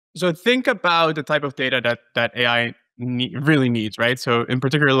So think about the type of data that AI really needs, right? So in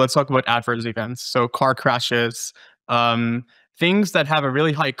particular, let's talk about adverse events. So car crashes, um, things that have a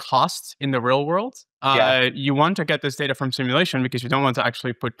really high cost in the real world. Yeah. You want to get this data from simulation because you don't want to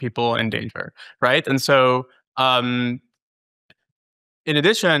actually put people in danger, right? And so in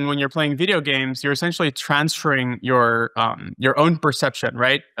addition, when you're playing video games, you're essentially transferring your own perception,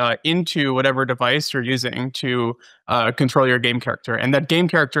 right, into whatever device you're using to control your game character, and that game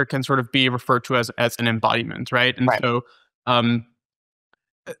character can sort of be referred to as an embodiment, right? And Right. so, um,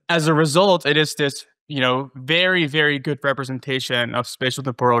 as a result, it is this very very good representation of spatial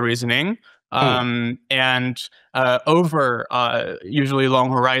temporal reasoning, Mm. and over usually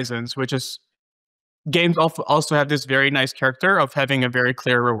long horizons, which is games also have this very nice character of having a very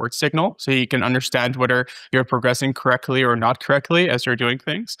clear reward signal, so you can understand whether you're progressing correctly or not correctly as you're doing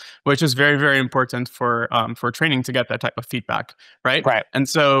things, which is very very important for training to get that type of feedback, right? Right. And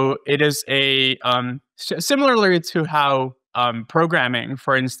so it is a similarly to how programming,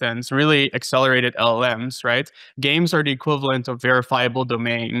 for instance, really accelerated LLMs, right? Games are the equivalent of verifiable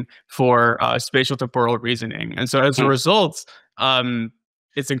domain for spatial temporal reasoning, and so as a Mm. result,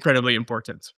 it's incredibly important.